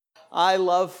I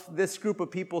love this group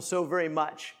of people so very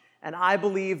much. And I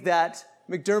believe that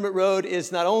McDermott Road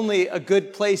is not only a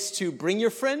good place to bring your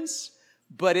friends,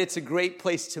 but it's a great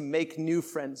place to make new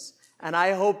friends. And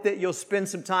I hope that you'll spend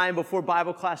some time before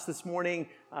Bible class this morning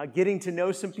getting to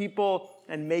know some people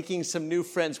and making some new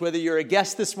friends. Whether you're a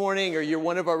guest this morning or you're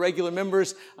one of our regular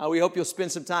members, we hope you'll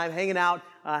spend some time hanging out,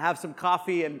 have some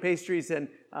coffee and pastries, and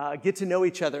get to know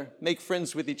each other, make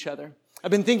friends with each other.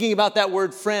 I've been thinking about that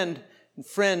word friend and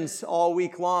friends all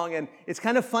week long, and it's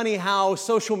kind of funny how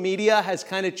social media has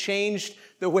kind of changed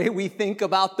the way we think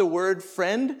about the word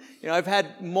friend. You know, I've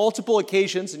had multiple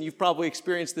occasions, and you've probably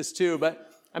experienced this too, but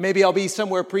maybe I'll be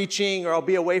somewhere preaching or I'll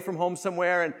be away from home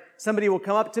somewhere and somebody will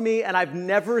come up to me and I've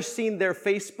never seen their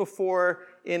face before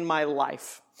in my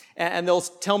life. And they'll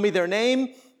tell me their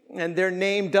name and their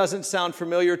name doesn't sound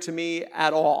familiar to me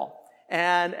at all.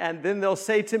 And then they'll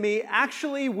say to me,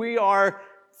 actually, we are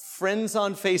friends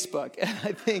on Facebook. And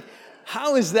I think,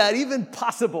 how is that even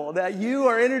possible that you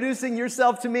are introducing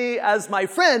yourself to me as my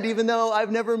friend, even though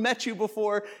I've never met you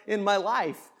before in my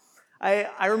life?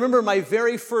 I remember my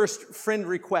very first friend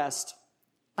request,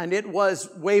 and it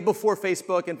was way before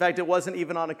Facebook. In fact, it wasn't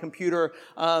even on a computer.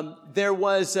 I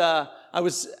was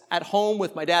at home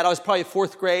with my dad. I was probably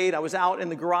fourth grade. I was out in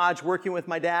the garage working with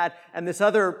my dad, and this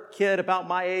other kid about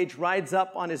my age rides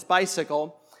up on his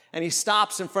bicycle, and he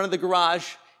stops in front of the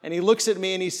garage, and he looks at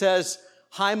me and he says,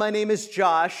 "Hi, my name is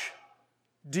Josh.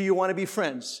 Do you want to be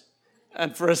friends?"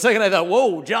 And for a second I thought,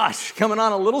 whoa, Josh, coming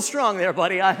on a little strong there,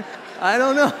 buddy. I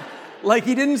don't know. Like,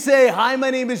 he didn't say, "Hi, my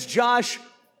name is Josh.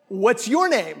 What's your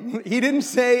name?" He didn't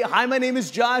say, "Hi, my name is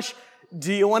Josh.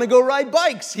 Do you want to go ride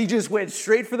bikes?" He just went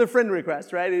straight for the friend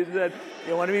request, right? He said,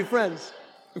 "You want to be friends?"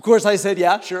 Of course, I said,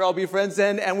 "Yeah, sure, I'll be friends."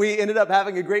 And we ended up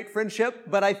having a great friendship.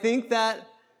 But I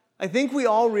think we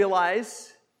all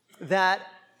realize that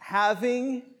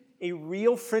having a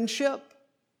real friendship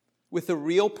with a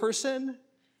real person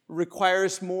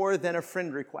requires more than a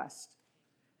friend request.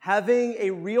 Having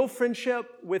a real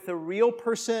friendship with a real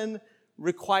person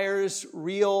requires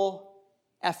real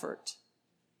effort.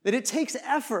 That it takes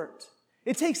effort.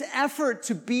 It takes effort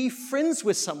to be friends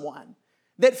with someone.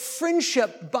 That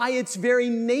friendship, by its very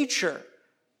nature,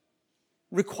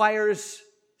 requires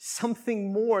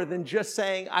something more than just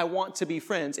saying, "I want to be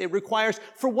friends." It requires,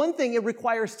 for one thing, it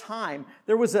requires time.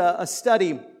 There was a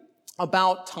study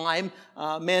about time.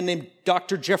 A man named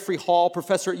Dr. Jeffrey Hall,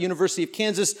 professor at University of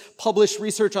Kansas, published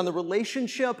research on the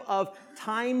relationship of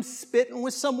time spent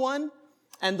with someone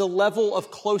and the level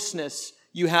of closeness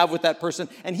you have with that person.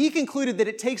 And he concluded that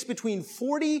it takes between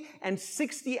 40 and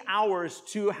 60 hours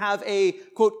to have a,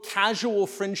 quote, casual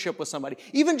friendship with somebody.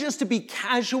 Even just to be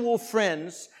casual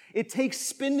friends, it takes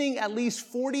spending at least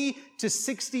 40 to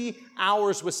 60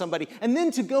 hours with somebody. And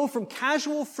then to go from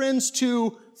casual friends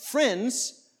to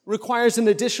friends requires an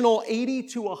additional 80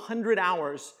 to 100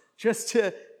 hours just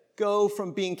to go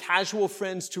from being casual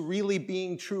friends to really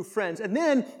being true friends. And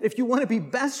then if you want to be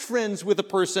best friends with a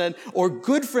person or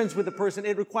good friends with a person,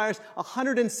 it requires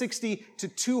 160 to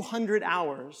 200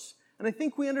 hours. And I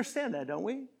think we understand that, don't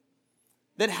we?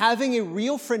 That having a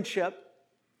real friendship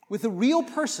with a real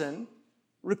person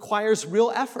requires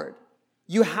real effort.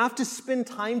 You have to spend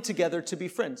time together to be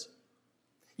friends.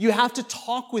 You have to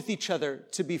talk with each other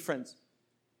to be friends.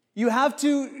 You have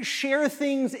to share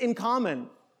things in common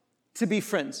to be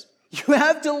friends. You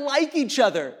have to like each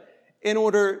other in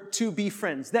order to be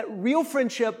friends. That real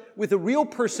friendship with a real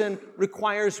person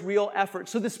requires real effort.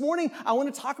 So this morning, I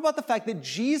want to talk about the fact that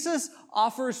Jesus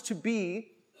offers to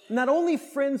be not only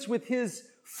friends with his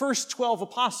first 12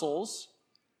 apostles,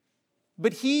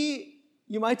 but he,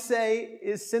 you might say,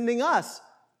 is sending us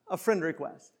a friend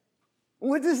request.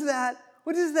 What does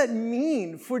that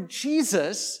mean for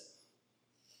Jesus?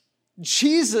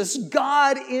 Jesus,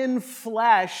 God in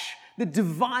flesh, the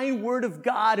divine Word of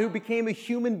God who became a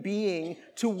human being,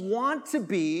 to want to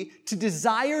be, to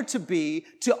desire to be,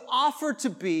 to offer to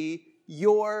be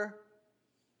your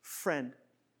friend.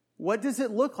 What does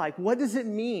it look like? What does it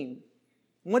mean?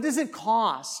 What does it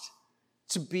cost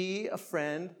to be a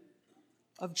friend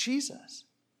of Jesus?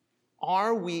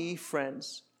 Are we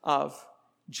friends of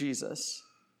Jesus?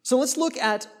 So let's look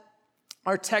at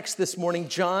our text this morning,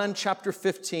 John chapter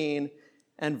 15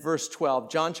 and verse 12.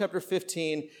 John chapter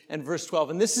 15 and verse 12.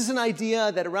 And this is an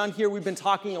idea that around here we've been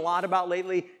talking a lot about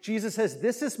lately. Jesus says,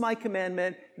 "This is my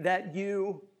commandment that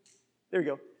you," there you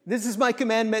go. "This is my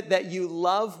commandment that you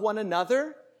love one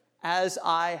another as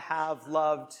I have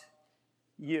loved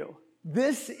you."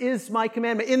 This is my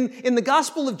commandment. In the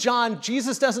Gospel of John,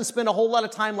 Jesus doesn't spend a whole lot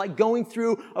of time like going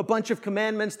through a bunch of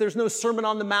commandments. There's no Sermon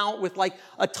on the Mount with like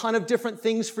a ton of different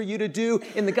things for you to do.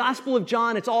 In the Gospel of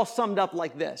John, it's all summed up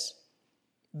like this.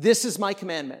 This is my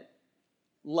commandment.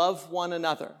 Love one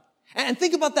another. And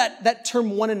think about that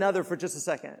term one another for just a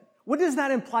second. What does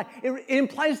that imply? It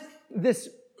implies this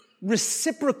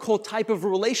reciprocal type of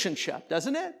relationship,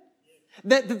 doesn't it?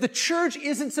 That the church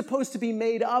isn't supposed to be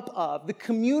made up of, the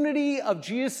community of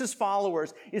Jesus'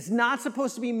 followers is not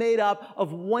supposed to be made up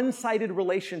of one-sided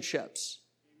relationships,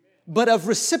 but of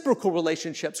reciprocal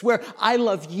relationships where I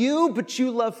love you, but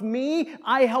you love me.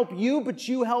 I help you, but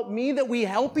you help me, that we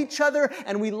help each other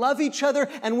and we love each other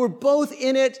and we're both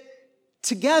in it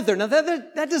together. Now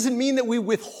that doesn't mean that we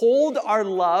withhold our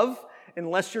love.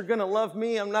 Unless you're going to love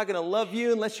me, I'm not going to love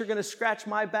you. Unless you're going to scratch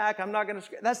my back, I'm not going to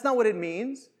That's not what it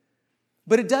means.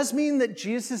 But it does mean that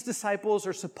Jesus' disciples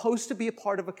are supposed to be a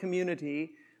part of a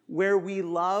community where we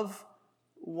love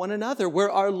one another,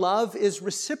 where our love is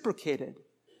reciprocated,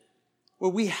 where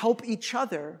we help each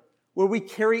other, where we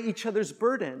carry each other's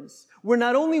burdens. Where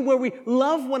not only where we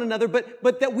love one another,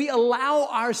 but that we allow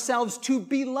ourselves to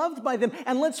be loved by them.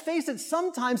 And let's face it,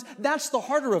 sometimes that's the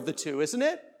harder of the two, isn't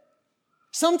it?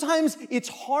 Sometimes it's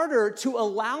harder to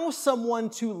allow someone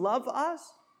to love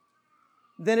us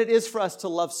than it is for us to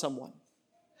love someone.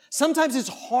 Sometimes it's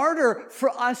harder for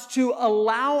us to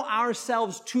allow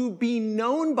ourselves to be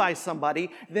known by somebody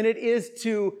than it is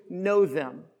to know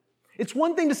them. It's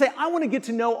one thing to say, I want to get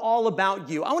to know all about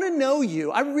you. I want to know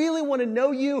you. I really want to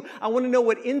know you. I want to know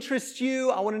what interests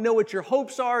you. I want to know what your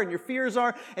hopes are and your fears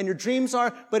are and your dreams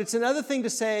are. But it's another thing to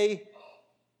say,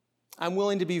 I'm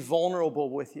willing to be vulnerable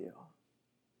with you.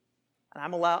 And I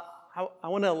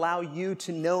want to allow you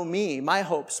to know me, my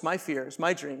hopes, my fears,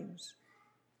 my dreams.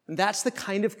 And that's the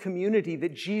kind of community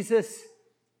that Jesus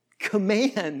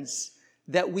commands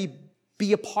that we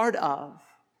be a part of.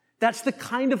 That's the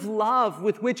kind of love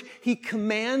with which he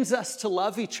commands us to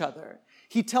love each other.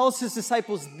 He tells his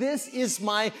disciples, this is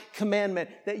my commandment,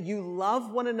 that you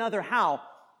love one another. How?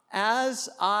 As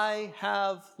I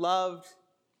have loved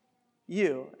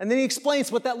you. And then he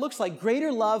explains what that looks like.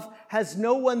 Greater love has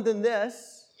no one than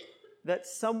this, that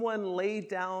someone laid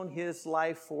down his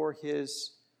life for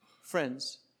his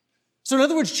friends. So in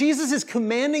other words, Jesus is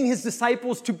commanding his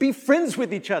disciples to be friends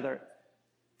with each other,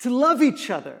 to love each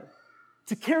other,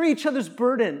 to carry each other's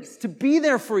burdens, to be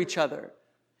there for each other.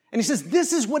 And he says,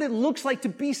 this is what it looks like to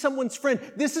be someone's friend.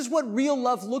 This is what real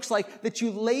love looks like, that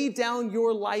you lay down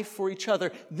your life for each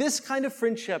other. This kind of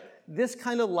friendship, this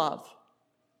kind of love,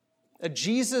 a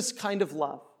Jesus kind of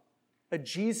love, a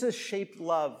Jesus-shaped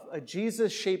love, a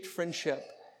Jesus-shaped friendship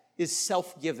is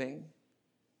self-giving.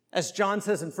 As John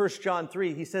says in 1 John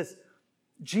 3, he says,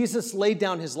 Jesus laid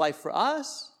down his life for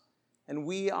us, and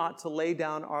we ought to lay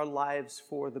down our lives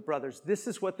for the brothers. This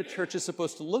is what the church is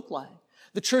supposed to look like.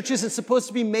 The church isn't supposed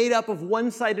to be made up of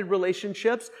one-sided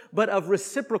relationships, but of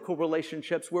reciprocal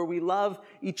relationships where we love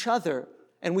each other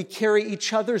and we carry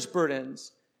each other's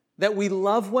burdens, that we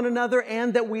love one another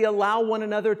and that we allow one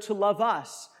another to love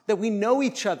us, that we know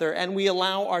each other and we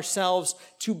allow ourselves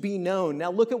to be known.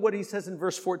 Now look at what he says in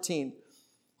verse 14.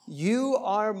 You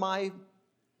are my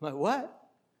what?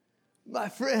 My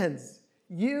friends.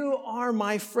 You are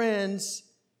my friends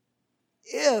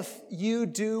if you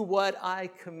do what I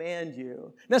command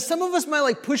you. Now, some of us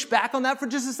might push back on that for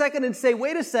just a second and say,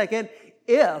 wait a second,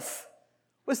 if?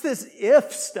 What's this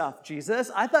if stuff, Jesus?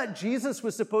 I thought Jesus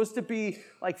was supposed to be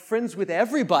friends with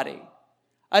everybody.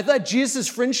 I thought Jesus'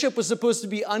 friendship was supposed to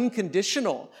be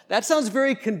unconditional. That sounds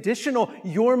very conditional.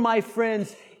 You're my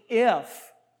friends if.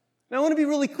 Now, I want to be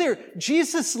really clear.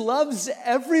 Jesus loves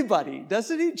everybody,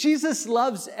 doesn't he? Jesus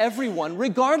loves everyone,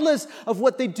 regardless of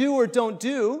what they do or don't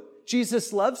do.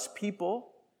 Jesus loves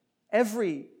people,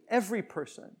 every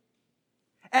person.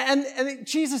 And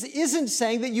Jesus isn't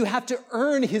saying that you have to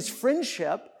earn his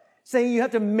friendship, saying you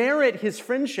have to merit his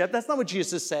friendship. That's not what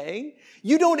Jesus is saying.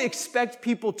 You don't expect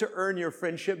people to earn your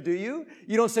friendship, do you?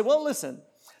 You don't say, well, listen,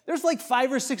 there's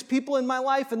 5 or 6 people in my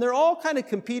life, and they're all kind of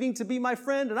competing to be my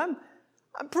friend, and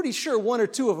I'm pretty sure 1 or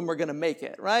 2 of them are going to make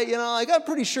it, right? I'm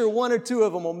pretty sure 1 or 2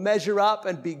 of them will measure up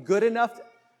and be good enough.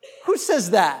 Who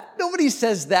says that? Nobody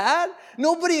says that.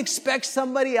 Nobody expects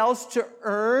somebody else to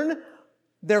earn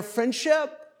their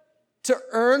friendship, to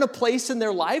earn a place in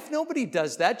their life. Nobody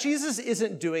does that. Jesus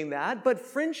isn't doing that. But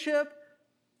friendship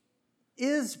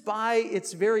is by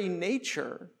its very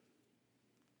nature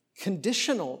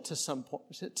conditional to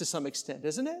some extent,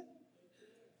 isn't it?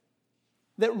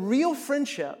 That real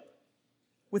friendship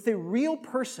with a real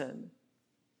person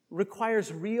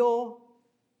requires real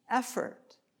effort.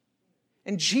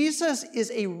 And Jesus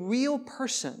is a real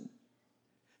person.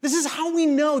 This is how we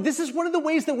know. This is one of the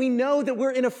ways that we know that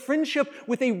we're in a friendship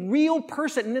with a real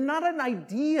person and not an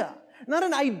idea, not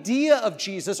an idea of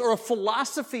Jesus or a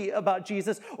philosophy about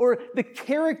Jesus or the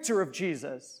character of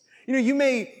Jesus.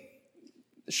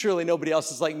 Surely nobody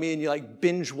else is like me and you like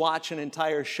binge watch an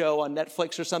entire show on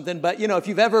Netflix or something. But, if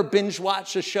you've ever binge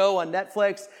watched a show on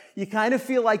Netflix, you kind of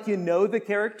feel like you know the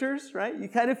characters, right? You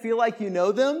kind of feel like you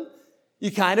know them.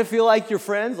 You kind of feel like you're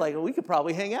friends, like, well, we could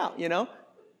probably hang out,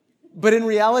 But in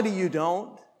reality, you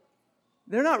don't.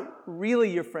 They're not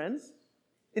really your friends.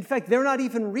 In fact, they're not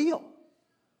even real.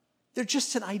 They're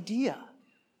just an idea.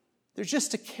 They're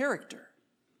just a character.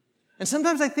 And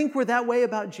sometimes I think we're that way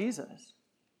about Jesus.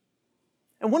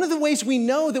 And one of the ways we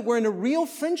know that we're in a real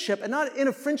friendship and not in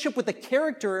a friendship with a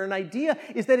character or an idea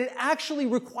is that it actually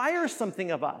requires something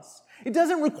of us. It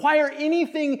doesn't require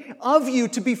anything of you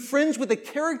to be friends with a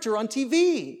character on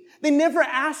TV. They never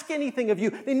ask anything of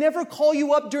you. They never call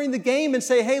you up during the game and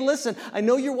say, hey, listen, I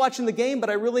know you're watching the game,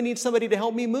 but I really need somebody to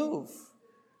help me move.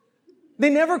 They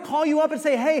never call you up and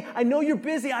say, hey, I know you're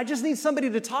busy. I just need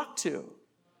somebody to talk to.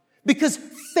 Because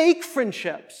fake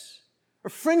friendships, or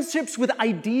friendships with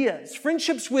ideas,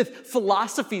 friendships with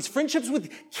philosophies, friendships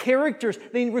with characters,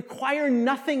 they require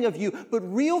nothing of you. But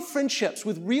real friendships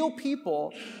with real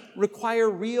people require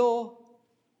real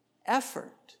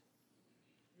effort.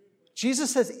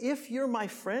 Jesus says, if you're my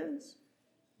friends,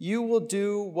 you will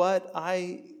do what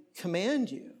I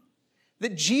command you.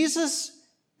 That Jesus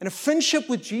and a friendship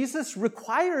with Jesus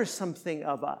requires something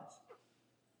of us.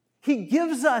 He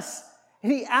gives us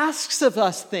and he asks of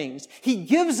us things. He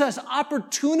gives us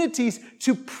opportunities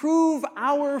to prove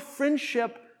our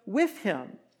friendship with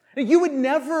him. Now, you would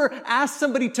never ask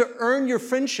somebody to earn your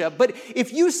friendship, but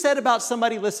if you said about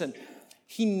somebody, listen,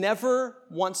 he never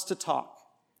wants to talk.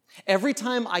 Every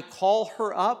time I call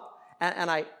her up and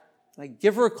I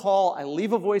give her a call, I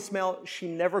leave a voicemail, she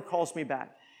never calls me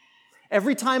back.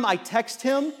 Every time I text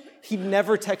him, he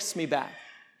never texts me back.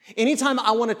 Anytime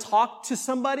I want to talk to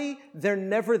somebody, they're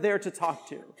never there to talk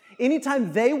to.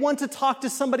 Anytime they want to talk to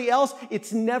somebody else,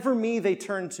 it's never me they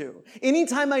turn to.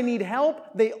 Anytime I need help,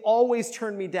 they always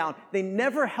turn me down. They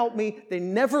never help me. They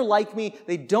never like me.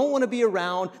 They don't want to be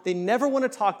around. They never want to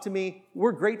talk to me.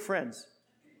 We're great friends.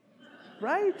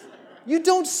 Right? You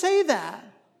don't say that.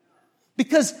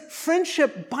 Because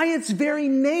friendship, by its very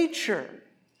nature,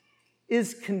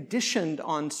 is conditioned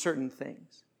on certain things.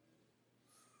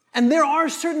 And there are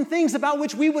certain things about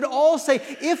which we would all say,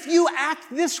 if you act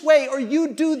this way, or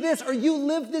you do this, or you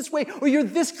live this way, or you're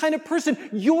this kind of person,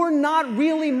 you're not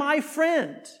really my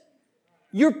friend.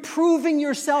 You're proving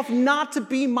yourself not to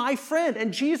be my friend.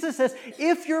 And Jesus says,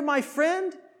 if you're my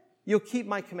friend, you'll keep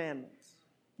my commandments.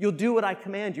 You'll do what I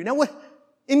command you. Now,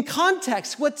 in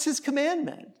context, what's his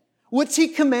commandment? What's he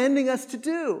commanding us to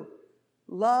do?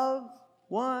 Love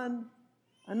one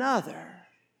another.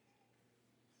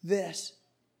 This.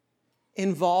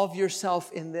 Involve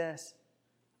yourself in this.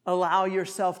 Allow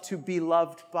yourself to be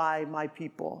loved by my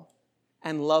people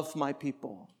and love my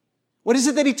people. What is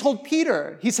it that he told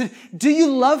Peter? He said, do you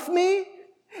love me?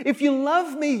 If you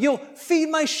love me, you'll feed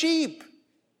my sheep.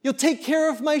 You'll take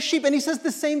care of my sheep. And he says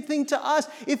the same thing to us.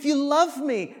 If you love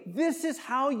me, this is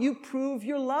how you prove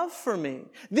your love for me.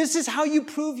 This is how you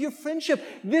prove your friendship.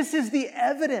 This is the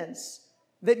evidence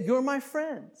that you're my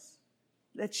friends,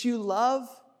 that you love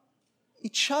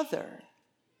each other.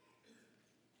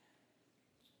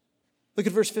 Look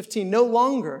at verse 15. No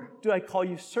longer do I call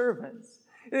you servants.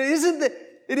 It isn't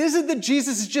that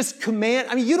Jesus is just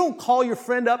you don't call your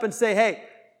friend up and say, hey,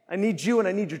 I need you and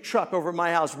I need your truck over at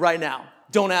my house right now.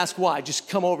 Don't ask why. Just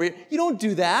come over here. You don't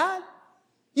do that.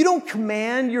 You don't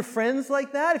command your friends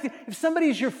like that. If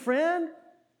somebody's your friend,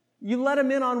 you let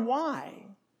them in on why.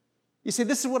 You say,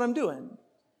 this is what I'm doing.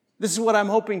 This is what I'm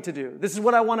hoping to do. This is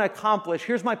what I want to accomplish.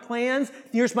 Here's my plans.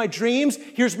 Here's my dreams.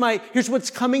 Here's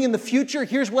what's coming in the future.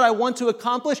 Here's what I want to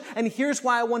accomplish. And here's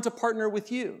why I want to partner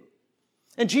with you.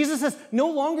 And Jesus says,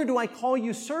 no longer do I call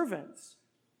you servants.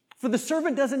 For the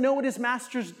servant doesn't know what his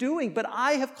master's doing, but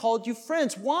I have called you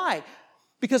friends. Why?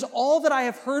 Because all that I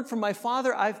have heard from my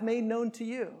Father, I've made known to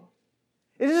you.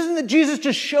 It isn't that Jesus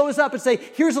just shows up and say,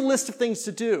 here's a list of things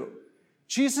to do.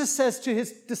 Jesus says to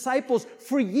his disciples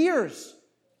for years,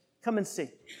 come and see.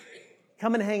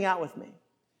 Come and hang out with me.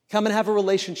 Come and have a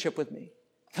relationship with me.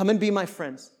 Come and be my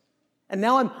friends. And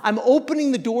now I'm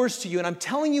opening the doors to you and I'm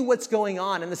telling you what's going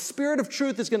on. And the Spirit of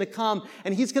truth is going to come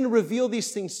and he's going to reveal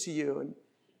these things to you. And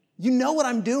you know what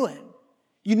I'm doing.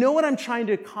 You know what I'm trying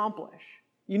to accomplish.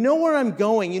 You know where I'm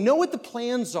going. You know what the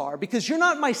plans are because you're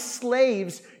not my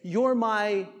slaves. You're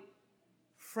my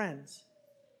friends.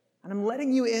 And I'm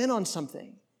letting you in on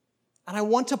something. And I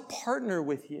want to partner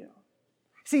with you.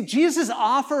 See, Jesus'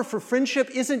 offer for friendship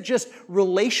isn't just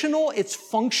relational, it's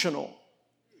functional.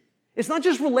 It's not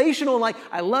just relational and like,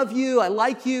 I love you, I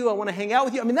like you, I want to hang out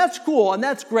with you. I mean, that's cool and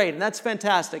that's great and that's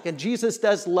fantastic. And Jesus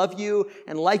does love you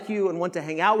and like you and want to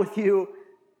hang out with you.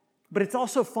 But it's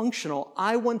also functional.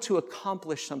 I want to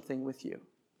accomplish something with you.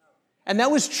 And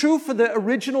that was true for the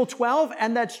original 12,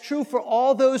 and that's true for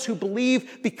all those who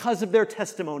believe because of their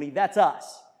testimony. That's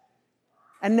us.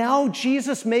 And now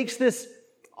Jesus makes this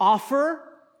offer,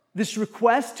 this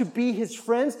request to be his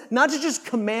friends, not to just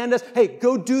command us, hey,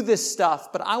 go do this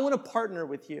stuff, but I want to partner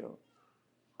with you.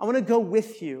 I want to go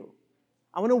with you.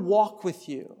 I want to walk with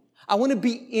you. I want to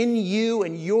be in you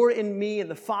and you're in me and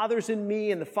the Father's in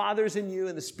me and the Father's in you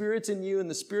and the Spirit's in you and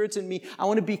the Spirit's in me. I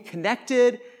want to be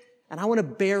connected and I want to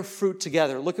bear fruit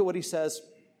together. Look at what he says.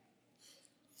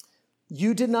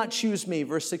 You did not choose me,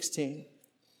 verse 16,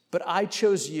 but I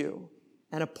chose you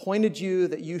and appointed you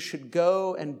that you should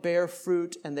go and bear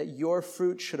fruit and that your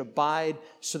fruit should abide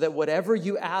so that whatever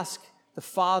you ask the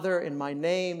Father in my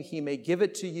name, he may give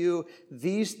it to you.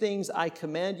 These things I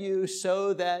command you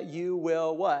so that you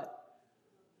will what?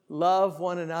 Love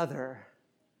one another.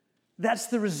 That's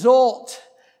the result.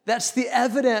 That's the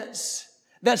evidence.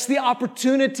 That's the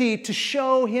opportunity to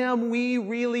show him we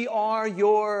really are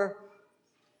your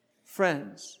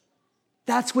friends.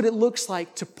 That's what it looks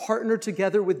like to partner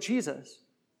together with Jesus.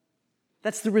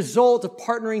 That's the result of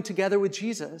partnering together with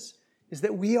Jesus, is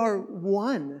that we are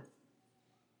one.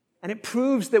 And it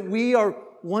proves that we are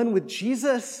one with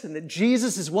Jesus and that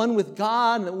Jesus is one with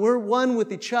God and that we're one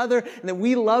with each other and that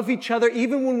we love each other.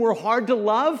 Even when we're hard to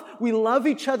love, we love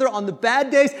each other on the bad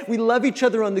days. We love each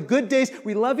other on the good days.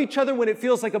 We love each other when it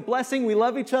feels like a blessing. We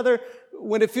love each other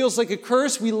when it feels like a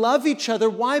curse. We love each other.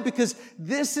 Why? Because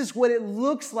this is what it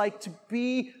looks like to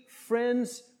be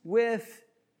friends with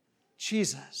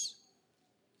Jesus.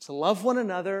 To love one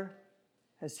another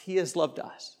as he has loved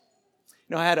us.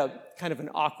 You know, I had a kind of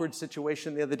an awkward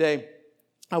situation the other day.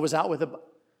 I was out with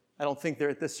I don't think they're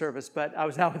at this service, but I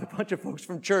was out with a bunch of folks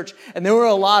from church, and there were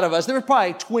a lot of us. There were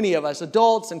probably 20 of us,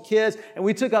 adults and kids, and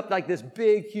we took up like this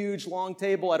big, huge, long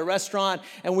table at a restaurant,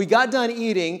 and we got done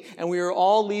eating, and we were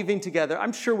all leaving together.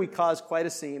 I'm sure we caused quite a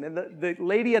scene, and the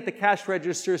lady at the cash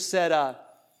register said,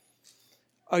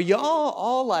 are y'all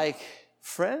all like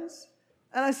friends?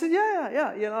 And I said,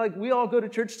 yeah. You know, like we all go to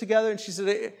church together, and she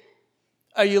said,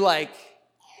 are you like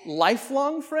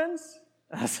lifelong friends?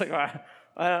 And I was like,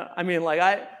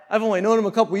 I've only known him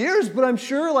a couple years, but I'm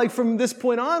sure like from this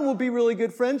point on, we'll be really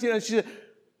good friends. You know, she said,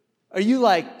 are you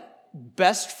like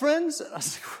best friends? I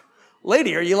was like,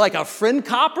 lady, are you like a friend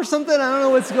cop or something? I don't know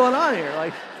what's going on here.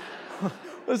 Like,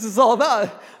 what's this all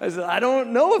about? I said, I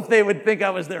don't know if they would think I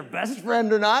was their best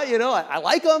friend or not. You know, I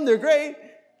like them. They're great.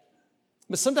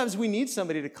 But sometimes we need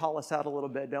somebody to call us out a little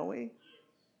bit, don't we?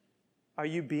 Are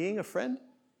you being a friend?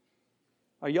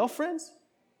 Are y'all friends?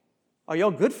 Are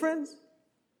y'all good friends?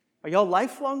 Are y'all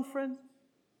lifelong friends?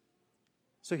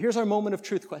 So here's our moment of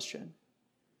truth question.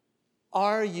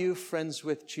 Are you friends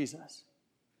with Jesus?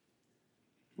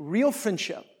 Real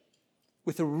friendship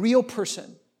with a real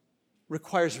person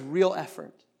requires real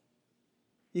effort.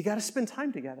 You got to spend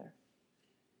time together.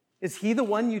 Is he the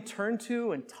one you turn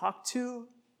to and talk to?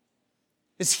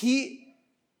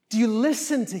 Do you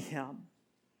listen to him?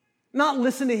 Not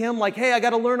listen to him like, hey, I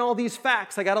got to learn all these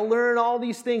facts. I got to learn all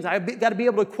these things. I got to be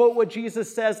able to quote what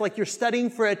Jesus says like you're studying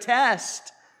for a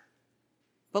test,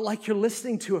 but like you're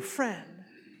listening to a friend.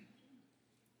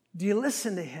 Do you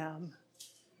listen to him?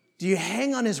 Do you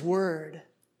hang on his word?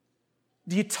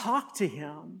 Do you talk to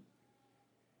him?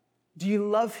 Do you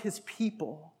love his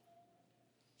people?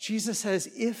 Jesus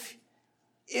says, if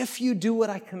you do what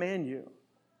I command you,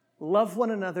 love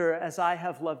one another as I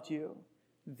have loved you,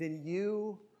 then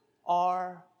you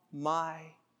are my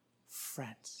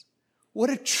friends.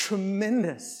 What a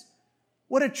tremendous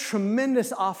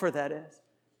offer that is.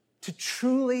 To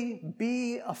truly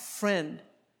be a friend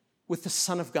with the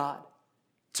Son of God.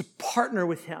 To partner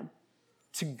with him.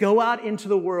 To go out into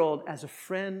the world as a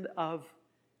friend of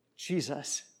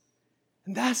Jesus.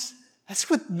 And that's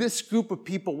what this group of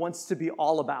people wants to be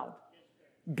all about.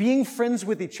 Being friends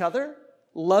with each other.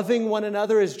 Loving one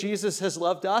another as Jesus has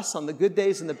loved us on the good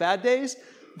days and the bad days.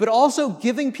 But also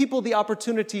giving people the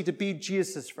opportunity to be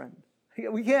Jesus' friend.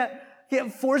 We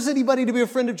can't force anybody to be a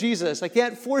friend of Jesus. I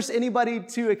can't force anybody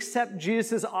to accept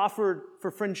Jesus' offer for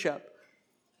friendship.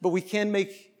 But we can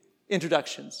make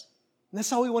introductions. And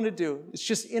that's all we want to do. Is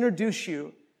just introduce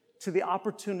you to the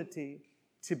opportunity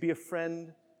to be a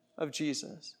friend of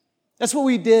Jesus. That's what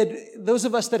we did. Those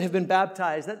of us that have been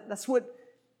baptized, that's what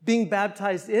being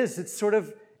baptized is. It's sort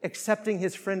of accepting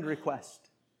his friend request.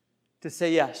 To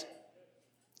say, yes,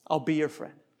 I'll be your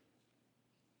friend.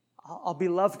 I'll be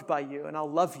loved by you and I'll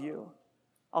love you.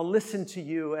 I'll listen to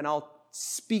you, and I'll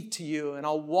speak to you, and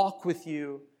I'll walk with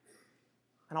you,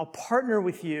 and I'll partner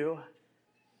with you,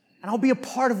 and I'll be a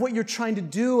part of what you're trying to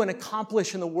do and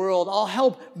accomplish in the world. I'll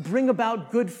help bring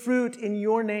about good fruit in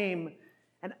your name,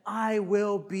 and I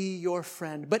will be your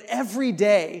friend. But every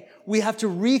day, we have to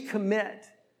recommit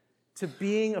to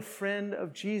being a friend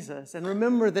of Jesus. And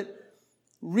remember that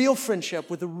real friendship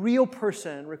with a real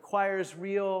person requires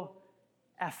real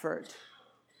effort.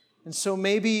 And so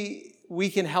maybe we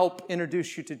can help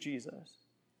introduce you to Jesus.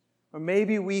 Or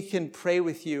maybe we can pray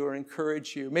with you or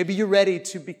encourage you. Maybe you're ready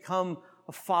to become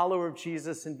a follower of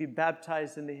Jesus and be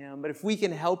baptized into him. But if we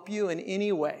can help you in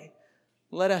any way,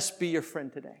 let us be your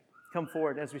friend today. Come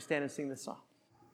forward as we stand and sing this song.